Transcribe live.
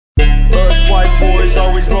white boys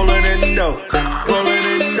always rolling in dough, rolling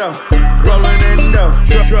in dough, rolling in dough.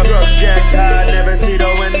 Trucks jacked high, never see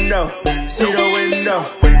the window, see the window,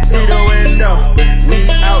 see the window. We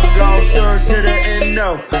outlaw sons to the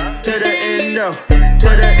endo, to the endo, to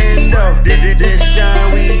the endo. This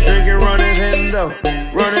shine we drinking, running Vendo,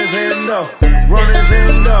 running Vendo, running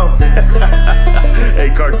Vendo. Hey,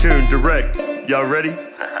 Cartoon, direct. Y'all ready?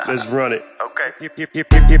 Let's run it. Okay.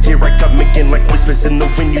 Here I come again like whispers in the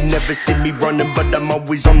wind. You never see me running, but I'm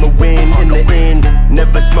always on the win. In the end,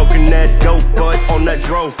 never smoking that dope, but on that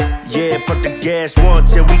dro. Yeah, put the gas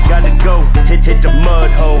once and we gotta go. Hit the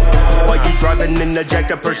mud hole. While you driving in a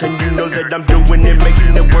jacked up person, you know that I'm doing it,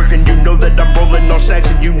 making it work. And you know that I'm rolling on stacks,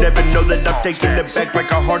 and you never know that I'm taking it back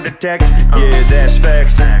like a heart attack. Yeah, that's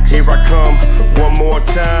facts. Here I come, one more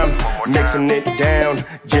time, mixing it down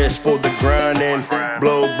just for the grind and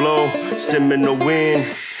blow, blow, sim in the wind.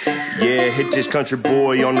 Yeah, hit this country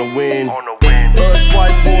boy on the wind. Us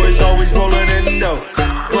white boys always rolling in dough,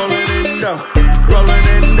 rolling in dough, rolling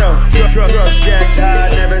in dough. Trucks jacked high,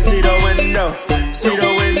 never see the window, see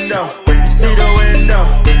the window, see the window.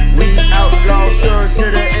 We outlaw sons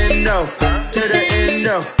to the endo, to the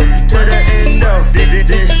endo, to the endo.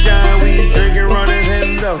 This shine we drinking, running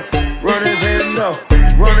Vendo, running Vendo,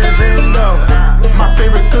 running Vendo. My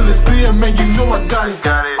favorite color's clear, man, you know I got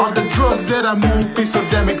it. All the drugs that I move be so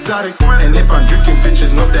damn exotic. And if I'm drinking,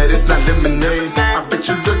 bitches know that it's not lemonade. I bet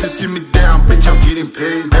you love to see me down, bitch, I'm getting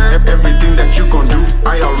paid. Everything that you gon' do,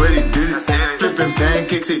 I already did it. Flipping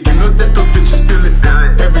pancakes, you know that those bitches feel it.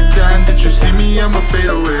 Every time that you see me, I'ma fade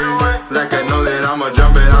away. Like I know that I'ma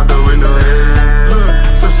jumping out the window, hey. Look,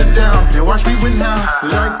 so sit down and watch me win now.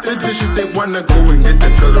 Like the dishes, they wanna go and get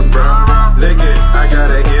the color brown. Lick it, I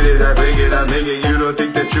gotta get it, I bake it, I make it. You don't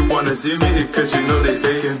think that you wanna see me, cause you know they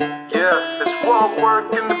faking. Yeah, it's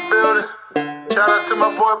Whatwork in the building. Shout out to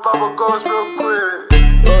my boy Papa Ghost real quick.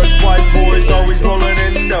 Us white boys always rolling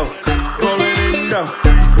in dough, rolling in dough,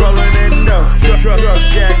 rolling in dough.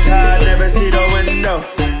 Trucks jacked high, never see the window,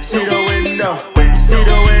 see the window, see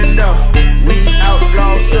the window. We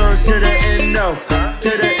outlaw sons to the endo, to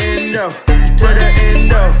the endo, to the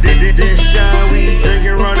endo. This shine we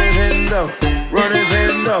drinking, running Vendo, running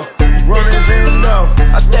Vendo, running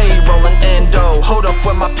Vendo. I stay rolling endo, hold up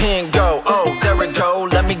where my pen go. Oh, there it go,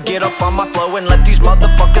 let me get up on my flow and let these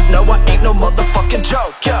motherfuckers know I ain't no motherfucking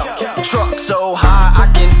joke. Yo, truck so high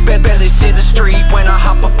I can barely see the street. When I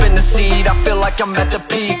hop up in the seat, I feel like I'm at the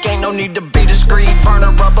peak. Ain't no need to be discreet, burn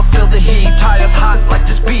a rubber, feel the heat. Tires hot like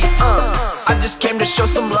this beat, I just came to show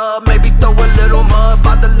some love, maybe throw a little mud.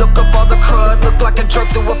 By the look of all the crud, look like I drove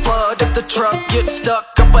through a flood. If the truck gets stuck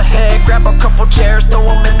up ahead, grab a couple chairs, throw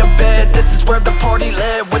them in the bed. This is where the party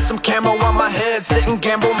led, with some camo on my head. Sit and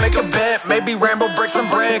gamble, make a bet, maybe ramble, break some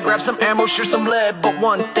bread, grab some ammo, shoot some lead. But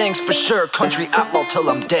one thing's for sure, country outlaw till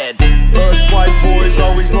I'm dead. Us white boys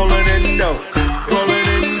always rolling in dough, rolling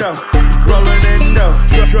in dough, rolling in dough.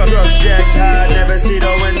 Trucks jacked high, never see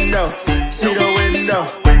the window, see the window,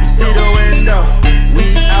 see the window.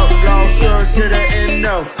 We outlaw sons to the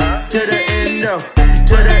endo, to the endo,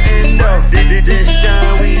 to the endo. This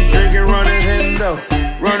shine we drinking, running Vendo,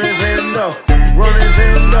 running Vendo, running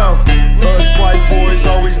Vendo. Us white boys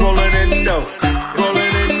always rolling in dough,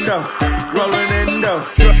 rolling in dough, rolling in dough.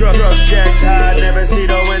 Trucks jacked high, never see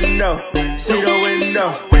the window, see the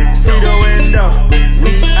window, see the window.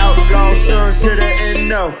 We outlaw sons to the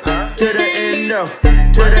endo, to the endo,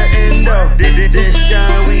 to the endo. This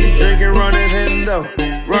shine we drinking, running Vendo,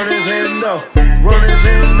 running Vendo, running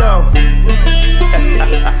Vendo.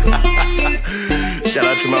 Shout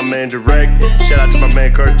out to my man Direct. Shout out to my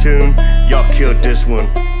man Cartoon. Y'all killed this one.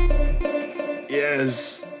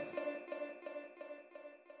 Yes.